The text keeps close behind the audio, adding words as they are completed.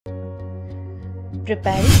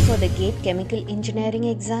Preparing for the GATE Chemical Engineering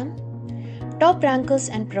exam? Top rankers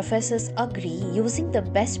and professors agree using the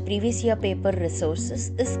best previous year paper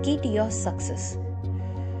resources is key to your success.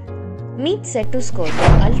 Meet Set2Score,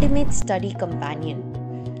 the ultimate study companion.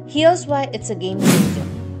 Here's why it's a game changer.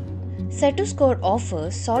 Set2Score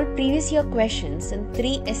offers solve previous year questions in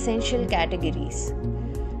 3 essential categories: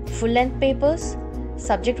 full-length papers,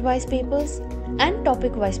 subject-wise papers, and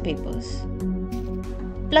topic-wise papers.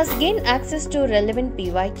 Plus, gain access to relevant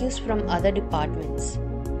PYQs from other departments,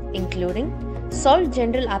 including solve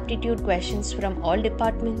general aptitude questions from all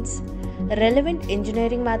departments, relevant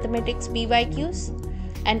engineering mathematics PYQs,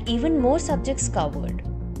 and even more subjects covered.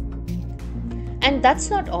 And that's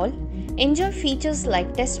not all. Enjoy features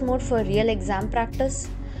like test mode for real exam practice,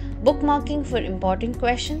 bookmarking for important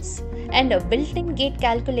questions, and a built-in GATE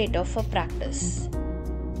calculator for practice.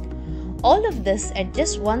 All of this at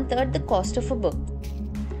just 1/3 the cost of a book.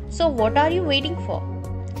 So what are you waiting for?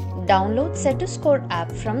 Download Set2Score app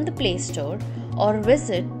from the Play Store or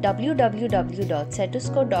visit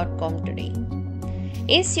www.set2score.com today.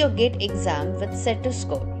 Ace your GATE exam with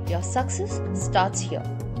Set2Score. Your success starts here.